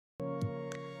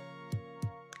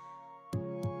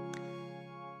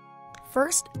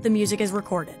First, the music is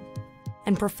recorded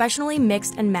and professionally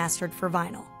mixed and mastered for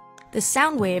vinyl. The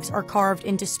sound waves are carved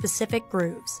into specific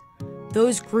grooves.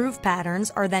 Those groove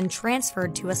patterns are then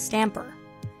transferred to a stamper.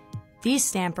 These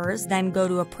stampers then go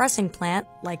to a pressing plant,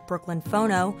 like Brooklyn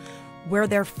Phono, where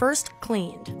they're first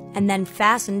cleaned and then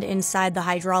fastened inside the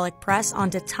hydraulic press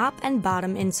onto top and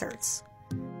bottom inserts.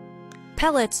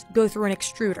 Pellets go through an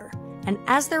extruder, and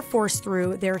as they're forced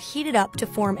through, they're heated up to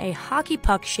form a hockey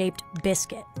puck-shaped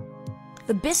biscuit.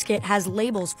 The biscuit has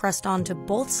labels pressed onto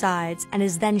both sides and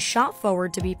is then shot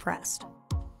forward to be pressed.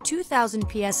 2000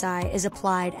 psi is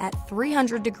applied at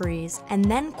 300 degrees and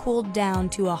then cooled down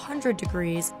to 100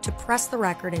 degrees to press the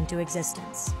record into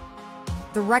existence.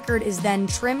 The record is then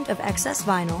trimmed of excess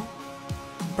vinyl,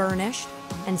 burnished,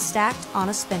 and stacked on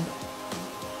a spindle.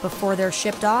 Before they're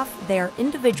shipped off, they are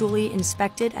individually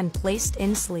inspected and placed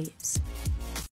in sleeves.